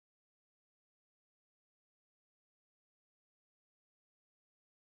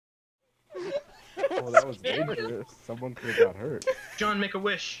Oh, that was dangerous. Someone could have got hurt. John, make a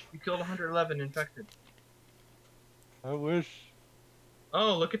wish. You killed 111 infected. I wish.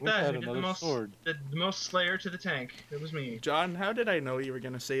 Oh, look at Wish I that. had Who did the another most, sword. the most slayer to the tank? It was me. John, how did I know you were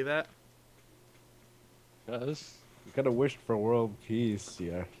gonna say that? Yes. You could have wished for world peace,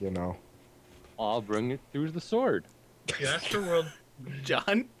 yeah, you know. I'll bring it through the sword. Yeah, that's the world.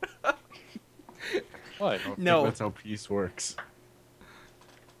 John? What? I don't No. think that's how peace works.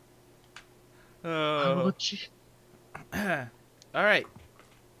 Oh. All right.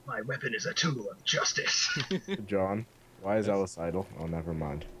 My weapon is a tool of justice. John, why is Ellis idle? Oh, never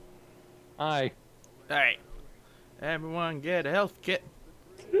mind. Hi. All right. Everyone get a health kit.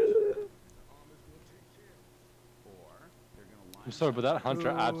 I'm sorry, but that hunter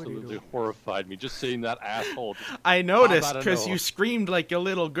absolutely horrified me. Just seeing that asshole. Just I noticed out of because you nowhere. screamed like a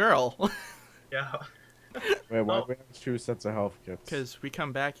little girl. Yeah. Wait, why Oh. do we have 2 sets of health kits? Because we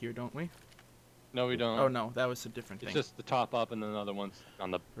come back here, don't we? No, we don't. Oh no, that was a different It's thing. just the top up and then another one's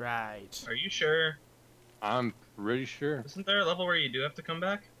on the. Right. Are you sure? I'm pretty sure. Isn't there a level where you do have to come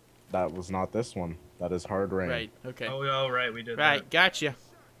back? That was not this one. That is hard rain. Right. Okay. Oh, right, we did Right. Gotcha.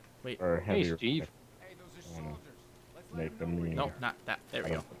 Or Hey, heavier. Steve. I wanna make them mean. No, not that. There we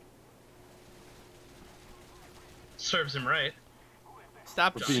go. that. Serves him right.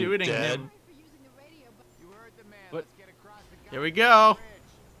 Stop We're being shooting dead. him. What? Here we go.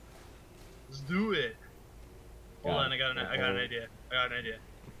 Let's do it. Hold God. on, I got an idea.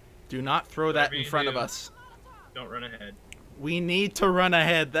 Do not throw that Whatever in you front of do. us. Don't run ahead. We need to run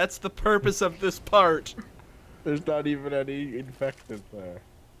ahead. That's the purpose of this part. There's not even any infected there.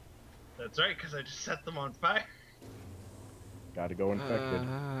 That's right, because I just set them on fire. Gotta go infected.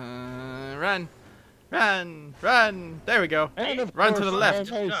 Run. Run. Run. There we go. And of Run to course, the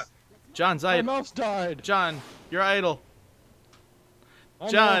left. my mouse- John's My idle. mouse died. John, you're idle. I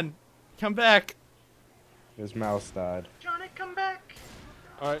know. John, come back. His mouse died. Johnny, come back.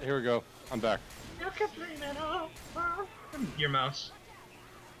 All right, here we go. I'm back. You can blame it all on your mouse.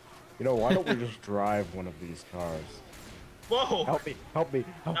 You know, why don't we just drive one of these cars? Whoa. Help me! Help me!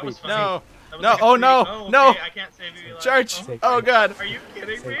 Help That me! was funny. No. That was No. like a Oh, no. oh, No. okay, I can't save you, Eli. Charge. Oh, Take Oh, me. God. are you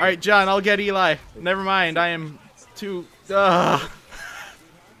kidding me? All right, John, I'll get Eli. Never mind. I am too...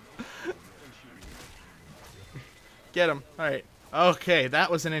 Get him. All right. Okay, that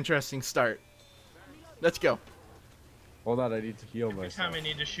was an interesting start. Let's go. Hold on, I need to heal Every myself. time I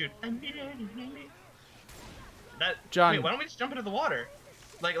need to shoot. That John. Wait, why don't we just jump into the water?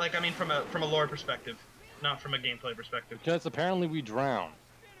 Like I mean, from a lore perspective, not from a gameplay perspective. Because apparently we drown.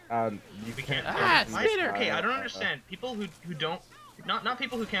 You We can't. Ah, Why- Speeder. Okay, I don't understand. People who don't. Not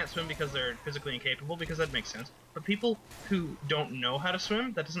people who can't swim because they're physically incapable, because that makes sense. But people who don't know how to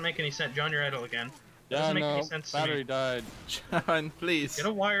swim, that doesn't make any sense. John, you're idle again. That Yeah, doesn't make no. any sense to Battery me. died. John, please. Get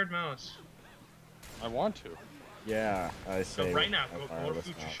a wired mouse. I want to. Yeah, I So say. right now, a go to wireless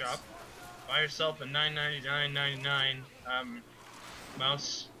Future mouse. Shop, buy yourself a $9.99.99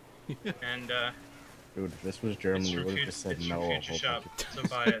 mouse, and Dude, if this was it's Germany, from, we would have just said it's no. from a Future whole Shop, bunch so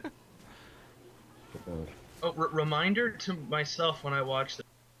buy it. of- Oh, reminder to myself when I watch the.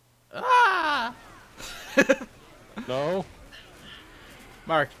 Ah! No.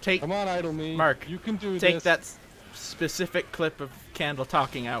 Mark, take Come on, idle me. Mark, you can do take this. that specific clip of Candle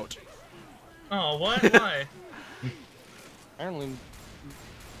talking out. Oh, what? Why? Apparently,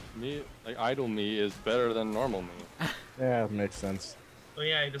 me like idle me is better than normal me. Yeah, it makes sense. Oh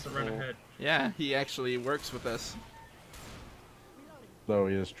yeah, he doesn't run Oh. ahead. Yeah, he actually works with us. Though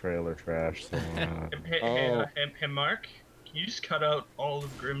he is trailer trash, so. Oh. Hey, Mark, can you just cut out all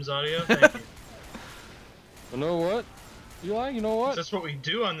of Grimm's audio? Thank you. You know what? Eli, you know what? That's what we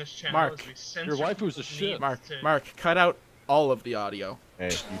do on this channel. Mark, is we censor your wife was a people's shit. needs Mark, to- Mark, cut out all of the audio. Hey,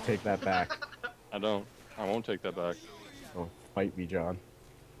 you take that back. I don't. I won't take that back. Oh, fight me, John.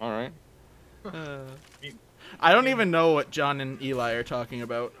 All right. I don't even know what John and Eli are talking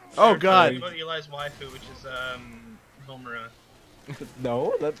about. Oh, Talking God. about Eli's waifu, which is Homura.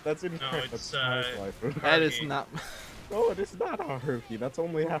 No, that's incorrect. it's, that's Harvey's wife. That is Harvey. not... No, it is not Harvey. That's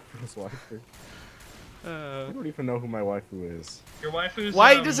only Afro's waifu. I don't even know who my waifu is. Your waifu's.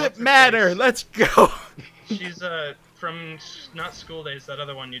 Why does it what's her matter? face? Let's go. She's from not School Days, that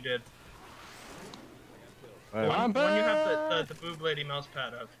other one you did. The I'm one you have back. the boob lady mouse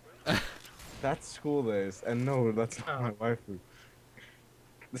pad of. That's School Days, and no, that's not Oh. my waifu.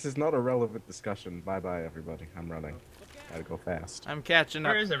 This is not a relevant discussion. Bye bye, everybody. I'm running. Gotta go fast. I'm catching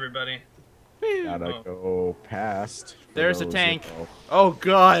up. Where is everybody? Gotta Oh. go past. for There's a those tank. that know. Oh,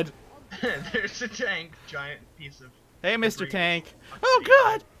 God. There's a tank, giant piece of. Hey, Mr. Debris. Tank. Oh,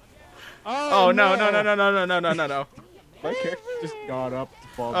 God. Oh, no, no, no, no, no, no, no, no, no, no. My character just got up to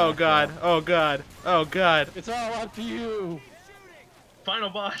fall Oh back god, down. oh god, oh god. It's all up to you. Final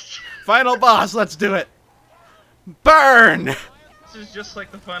boss. Final boss, let's do it. Burn! This is just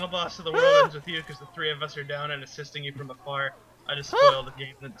like the final boss of the world ends with you because the three of us are down and assisting you from afar. I just spoiled a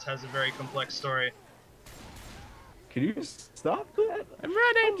game that has a very complex story. Can you just stop that? I'm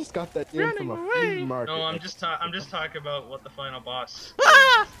I running. just got that in Running from a away. flea market. No, I'm just talking about what the final boss.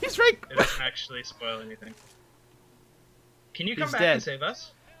 Ah! He's right. It doesn't actually spoil anything. Can you come He's back dead. and save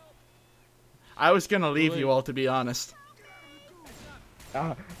us? I was gonna leave you all, to be honest.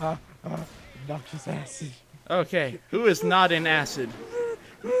 Noxious acid. Okay, who is not in acid?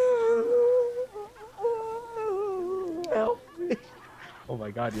 Help me. Oh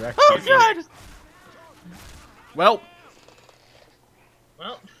my god, you're actually. Oh god! Well,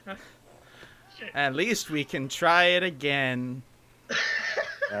 Well, shit. at least we can try it again.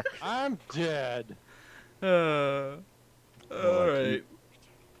 I'm dead. Alright.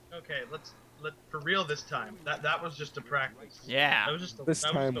 Okay, let for real this time. That was just a practice. Yeah. That was just a, This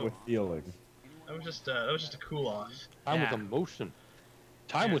that time was with feeling. that was just a cool off. Time Yeah. with emotion.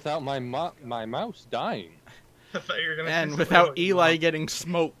 Time Yeah. without my mouse dying. I thought you were gonna say And something without about your Eli mom. getting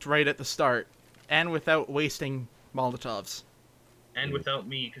smoked right at the start. And without wasting Molotovs. And without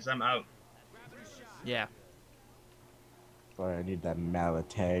me, because I'm out. Yeah. Sorry, I need that mallet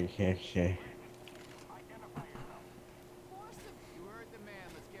tag. Okay.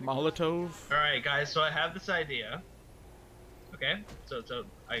 Molotov. Alright, guys, so I have this idea. Okay? So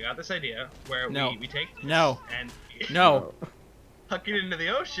I got this idea where No. we take this No. and No. huck it into the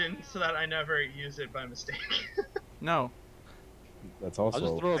ocean so that I never use it by mistake. No. That's I'll also.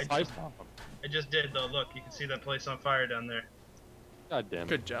 just throw a I pipe just- bomb. I just did though, look, you can see that place on fire down there. God damn it.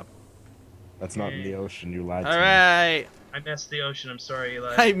 Good job. That's not in the ocean. You lied to me. Alright. I missed the ocean, I'm sorry,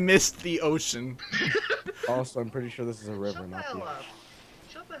 Eli. I missed the ocean. Also, I'm pretty sure this is a river, Shut the not hell the up. ocean.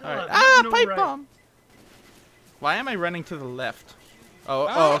 Shut the hell Alright. up. You Ah, have no pipe right. bomb! Why am I running to the left?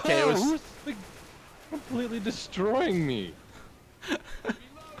 Oh, okay, it was... Who's like, completely destroying me?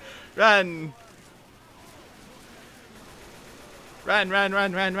 Run! Run, run,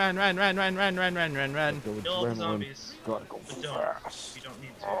 run, run, run, run, run, run, run, run, run, run, run. Go Kill all the adrenaline. zombies. Gotta go But don't. fast. You don't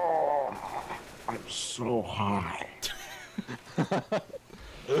need to. Oh, I'm so high.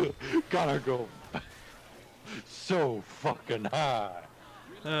 Gotta go. So fucking high.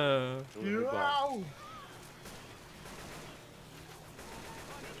 Ow!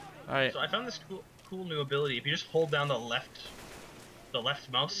 Alright. So I found this cool new ability. If you just hold down the left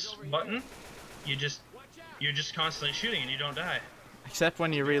mouse button, you're just constantly shooting and you don't die. Except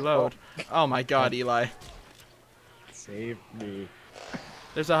when you reload. Oh my god, Eli. Save me.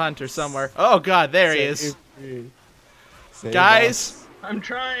 There's a hunter somewhere. Oh god, there he is. Save me. Save Guys, us. I'm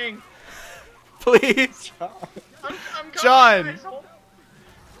trying. please. I'm coming, John! guys.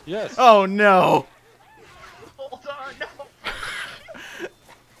 Yes. Oh no. Hold on, no.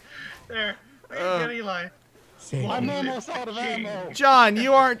 There. Wait, get Eli. Save I'm me. almost out of ammo. John,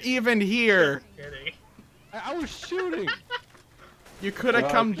 you aren't even here. Kidding. I was shooting. You could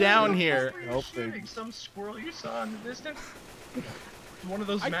have come down here. What were you Helping. shooting? Some squirrel you saw in the distance? One of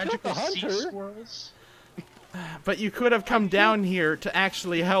those I killed magical the sea hunter. squirrels? But you could have come down here to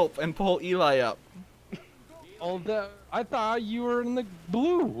actually help and pull Eli up. Oh, I thought you were in the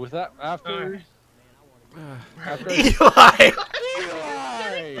blue. Was that after? Eli!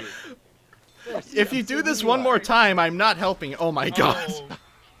 Eli! If you do this one more time, I'm not helping. Oh my god.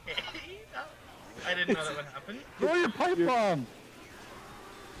 Okay. I didn't know that would happen. Throw your pipe bomb.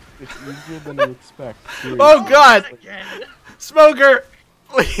 It's easier than you expect. Oh god! Not again. Smoker!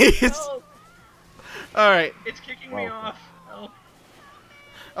 Please! No, Alright. it's kicking me Welcome. off. Help.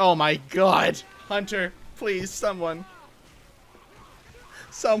 Oh my god. Hunter, please, someone.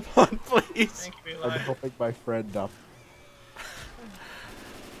 Someone, please. Thank you, I'm Eli. helping my friend up.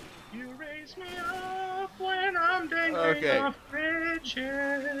 You raise me up when I'm dangling Okay. off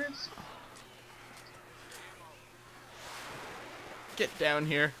bridges. Get down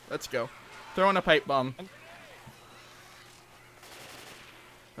here. Let's go. Throwing a pipe bomb.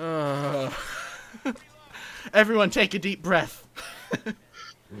 Everyone take a deep breath.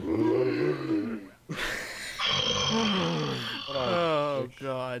 Oh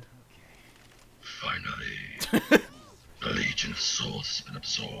god. Finally, the Legion's soul has been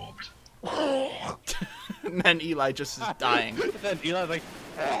absorbed. And then Eli just is dying. Then Eli's like,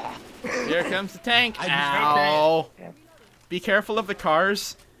 Here comes the tank. I just Ow. Be careful of the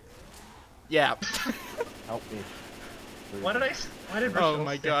cars. Yeah. Help me. Why did Oh Rochelle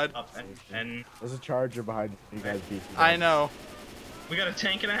my stand God. up and There's a charger behind you guys. Beefy. I know. we got a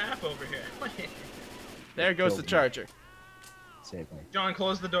tank and a half over here. There goes the charger. Save me. John,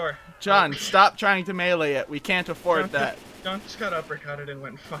 close the door. John, stop trying to melee it. We can't afford that. John just got uppercutted and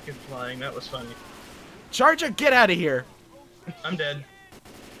went fucking flying. That was funny. Charger, get out of here. I'm dead.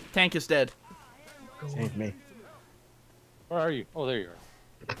 Tank is dead. Save me. Where are you? Oh, there you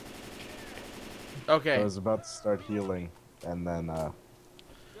are. Okay. I was about to start healing, and then I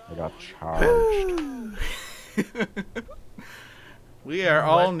got charged. We are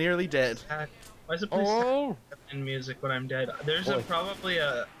all nearly dead. Why is it please Oh! in music when I'm dead? There's probably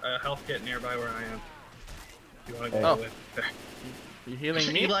a health kit nearby where I am. If you want to go with there. You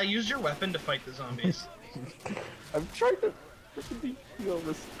healing me? Eli, use your weapon to fight the zombies. I'm trying to freaking heal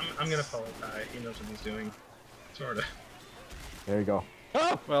this. I'm gonna follow Ty. He knows what he's doing. Sorta. There you go.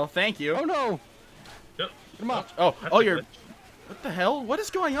 Oh! Well, thank you. Oh no! Yep. Come on. Oh, That's oh, a you're... glitch. What the hell? What is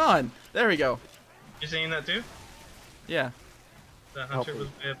going on? There we go. You seeing that too? Yeah. The hunter was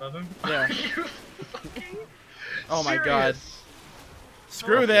way above him? Yeah. Are you fucking Oh my serious? god.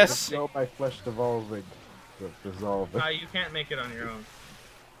 Screw this. No, my flesh devolving. Dissolve it. You can't make it on your own.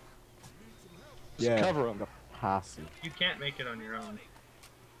 Just cover him. Passive. You can't make it on your own.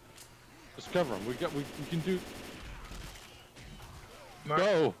 Just cover him. We can do. Mark,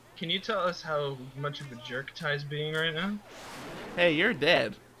 Go. can you tell us how much of a jerk Ty's being right now? Hey, you're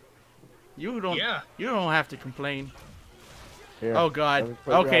dead. You don't. Yeah. You don't have to complain. Here, Oh let god. me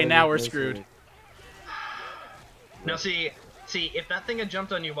put you Okay, out of now your we're misery. screwed. Now see, if that thing had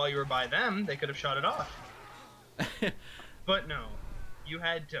jumped on you while you were by them, they could have shot it off. But no, you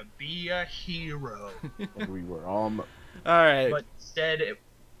had to be a hero. And we were all. All right. But instead,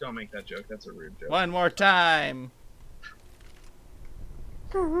 don't make that joke. That's a rude joke. One more time.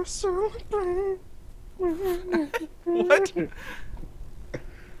 What?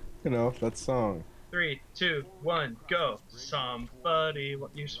 You know that song. 3, 2, 1, go! Somebody,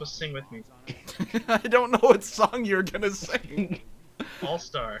 you're supposed to sing with me. I don't know what song you're gonna sing. All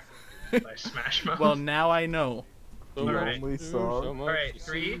Star by Smash Mouth. Well, now I know. So Alright. Only song. All right,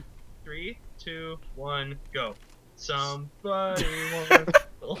 3, 2, 1, go! Somebody once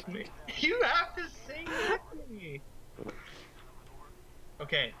told me. You have to sing with me.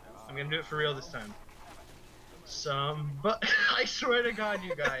 Okay, I'm gonna do it for real this time. I swear to God,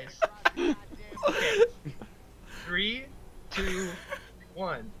 you guys. Okay. 3, 2,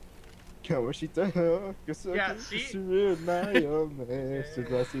 1. Yeah, see?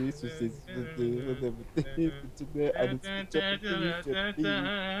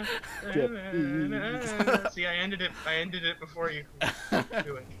 See, I ended it before you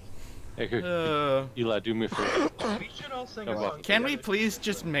do it. Hey, Eli, do me a favor. We should all sing a song. Can we together. please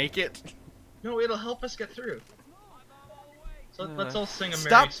just make it? No, it'll help us get through. So let's all sing a merry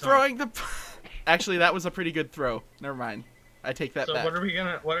Stop song. throwing the. Actually, that was a pretty good throw. Never mind. I take that So back. what are we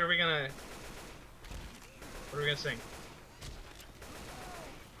gonna sing?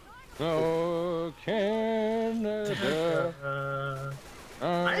 Oh, Canada.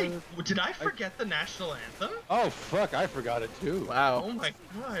 Did I forget the national anthem? Oh fuck, I forgot it too. Wow. Oh my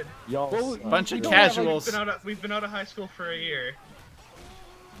god. Y'all. Bunch of We don't have, like, casuals. We've been out of high school for a year.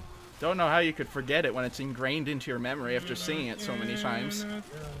 Don't know how you could forget it when it's ingrained into your memory after singing it so many times.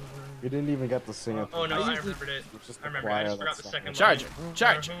 We didn't even get to sing it. Oh no, I remembered it. It's just I the remember. I choir just that forgot the sang second it. Charge! line.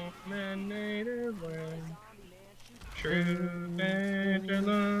 Charge! Our home and native land, true faith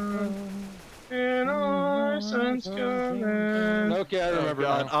alone, and our sons come. Okay, I Oh remember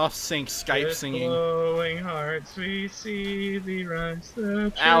god, now. off sync Skype With singing. glowing hearts we see thee rise.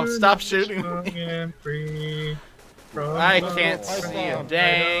 The Ow, true stop shooting strong me. and free. From I the can't wide see a wide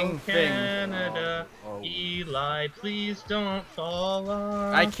dang of thing. Canada. Oh. Eli, please don't fall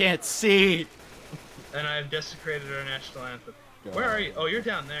off. I can't see. And I've desecrated our national anthem. God. Where are you? Oh, you're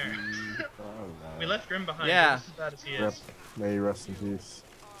down there. We left Grim behind. Yeah. He's as bad as he Rip. is. May you rest in peace.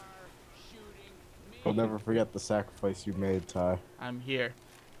 I'll never forget the sacrifice you made, Ty. I'm here.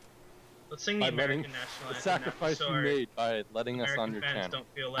 Let's sing the By American letting- national The anthem. sacrifice so you our made by letting us American on your fans channel.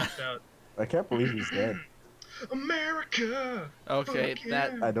 don't feel left out. I can't believe he's dead. America! Okay, Fuck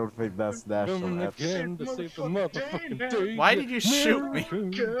that. yeah. I don't think that's national Coming anthem. again to save the motherfucking Motherfucking day. Why did you shoot me?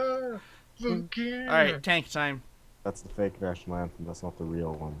 America! Fuck yeah. Alright, tank time. That's the fake national anthem. That's not the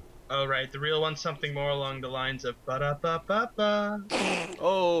real one. Oh, right. The real one's something more along the lines of ba-da-ba-ba-ba.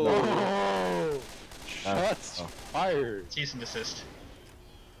 Oh. Oh, shots Oh. fired. Cease and desist.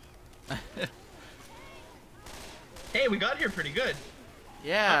 Hey, we got here pretty good.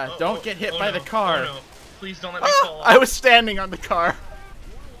 Yeah, Oh, don't oh, get hit oh by no, the car. Oh, no. Please don't let me Ah, fall. I was standing on the car.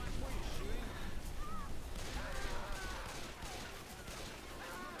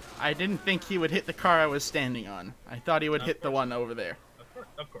 I didn't think he would hit the car I was standing on. I thought he would Of hit the course. one over there. Of course.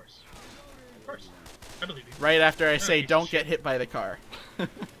 Of course. Of course. I believe you. Right after I say, Okay, don't shit. get hit by the car.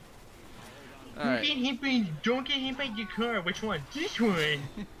 Alright. Don't get hit by your car. Which one? This one.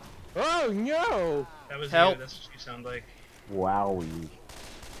 Oh no! That was Help. you. That's what you sound like. Wowie.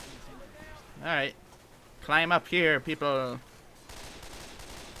 Alright. Climb up here, people.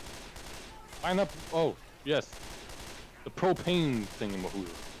 Line up. Oh, yes. The propane thingamahoo.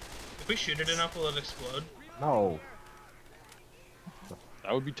 If we shoot it enough, will it explode? No.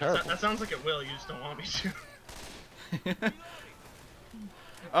 That would be terrible. That sounds like it will. You just don't want me to.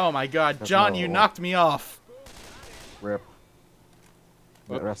 Oh my god, That's John, not you a lot. knocked me off. Rip.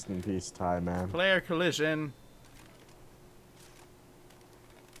 What? Rest in peace, Ty, man. Player collision.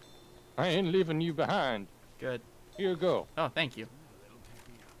 I ain't leaving you behind. Good. Here you go. Oh, thank you.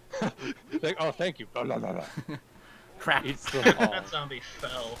 Oh, thank you. Blah, blah, blah, blah. Crap. Eat them all. That zombie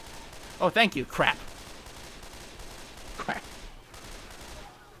fell. Oh, thank you. Crap. Crap.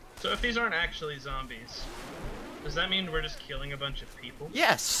 So if these aren't actually zombies, does that mean we're just killing a bunch of people?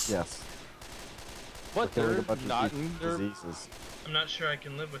 Yes. Yes. What? Killing They're a bunch not of in their... diseases. I'm not sure I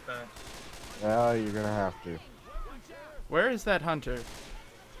can live with that. Yeah, you're gonna have to. Where is that hunter?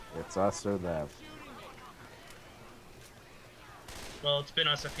 It's us or them. Well, it's been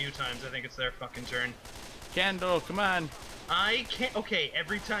us a few times. I think it's their fucking turn. Candle, come on. I can't. Okay,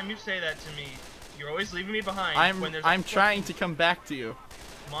 every time you say that to me, you're always leaving me behind. When there's I'm a trying to come back to you.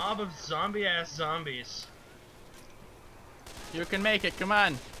 mob of zombie-ass zombies. You can make it. Come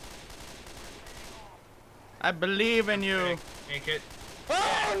on. I believe in you. Okay, make it.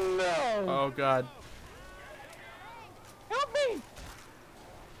 Oh, no! Oh god. Help me!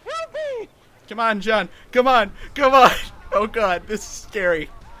 Help me! Come on, John. Come on. Come on. Oh god, this is scary.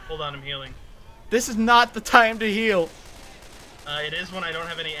 Hold on, I'm healing. This is not the time to heal. It is when I don't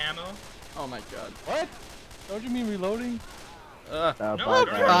have any ammo. Oh my god. What? Don't you mean reloading? No, bye, I Oh don't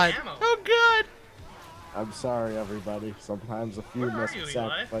have god. any ammo. Oh god. I'm sorry, everybody. Sometimes a few Where are must you, be Eli?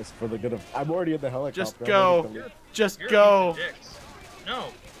 sacrificed for the good of. I'm already in the helicopter. Just I'm go. ready to leave. Just You're go. a piece of dicks. No,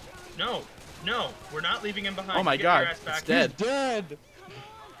 no, no. We're not leaving him behind. Oh my Get god, your ass back it's here. dead. Dead!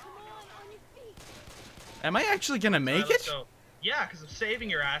 Am I actually gonna make Alright, let's it? go. Yeah, because of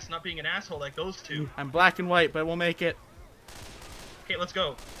saving your ass, not being an asshole like those two. I'm black and white, but we'll make it. Okay, let's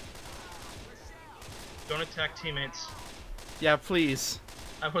go. Don't attack teammates. Yeah, please.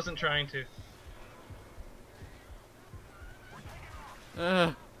 I wasn't trying to.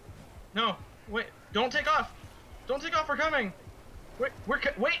 No, wait, don't take off. Don't take off, we're coming. Wait,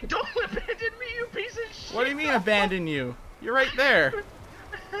 wait, don't abandon me, you piece of shit. What do you mean abandon you? You're right there.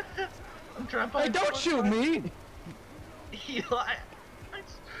 I'm trying to Hey, don't shoot me! Eli.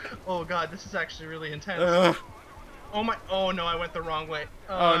 Oh god, this is actually really intense. Ugh. Oh my, oh no, I went the wrong way.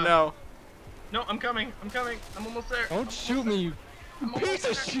 Oh no. No, I'm coming, I'm almost there. Don't shoot me, you I'm piece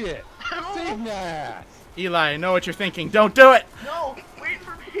of almost there. shit! I'm Save almost- my ass! Eli, I know what you're thinking. Don't do it! No, wait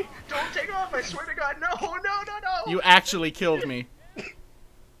for me. Don't take off, I swear to god. No, no, no, no. You actually killed me.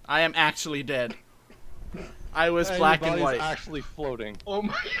 I am actually dead. I was Hey, black your and body's white. actually floating. Oh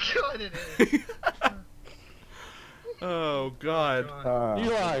my god, it is. Oh god.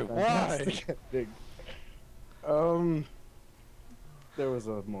 Eli, why? fantastic ending. There was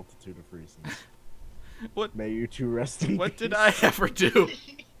a multitude of reasons. What May you two rest in what did peace. I ever do?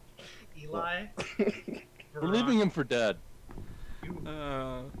 Eli. We're leaving him for dead.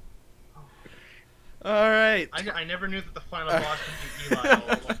 Alright. I never knew that the final boss would be Eli all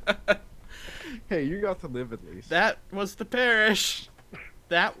along. Hey, you got to live at least. That was the parish.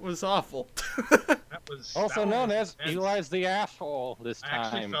 That was awful. That was Also that known was as intense. Eli's the asshole this I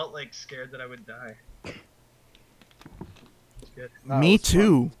actually time. felt like scared that I would die. It's good. No, Me it's fun.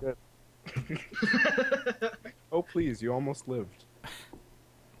 too. It's good. Oh please, you almost lived.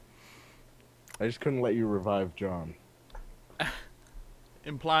 I just couldn't let you revive John.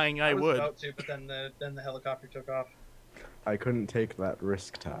 Implying I was would. about to, but then the helicopter took off. I couldn't take that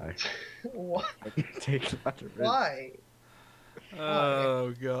risk, Ty. What? I couldn't take that risk. Why?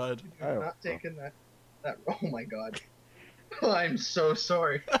 Oh god. You're I don't not know. taking that. Oh my god. I'm so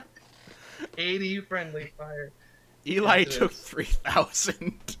sorry. 80 friendly fire. Eli Yes, it took is.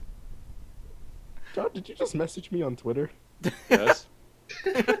 3,000. John, did you just message me on Twitter? Yes.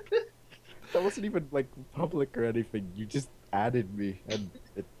 That wasn't even like public or anything. You just added me, and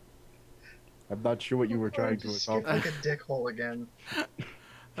I'm not sure what you were trying to Just accomplish. like a dickhole again. You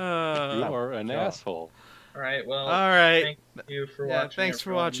Uh, are an Yeah. asshole. Alright, well, Alright. thank you for Yeah, watching. thanks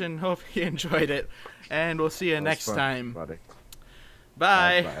for everyone. watching. Hope you enjoyed it. And we'll see you That was next fun, time. buddy.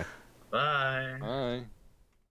 Bye. Bye. Bye. Bye.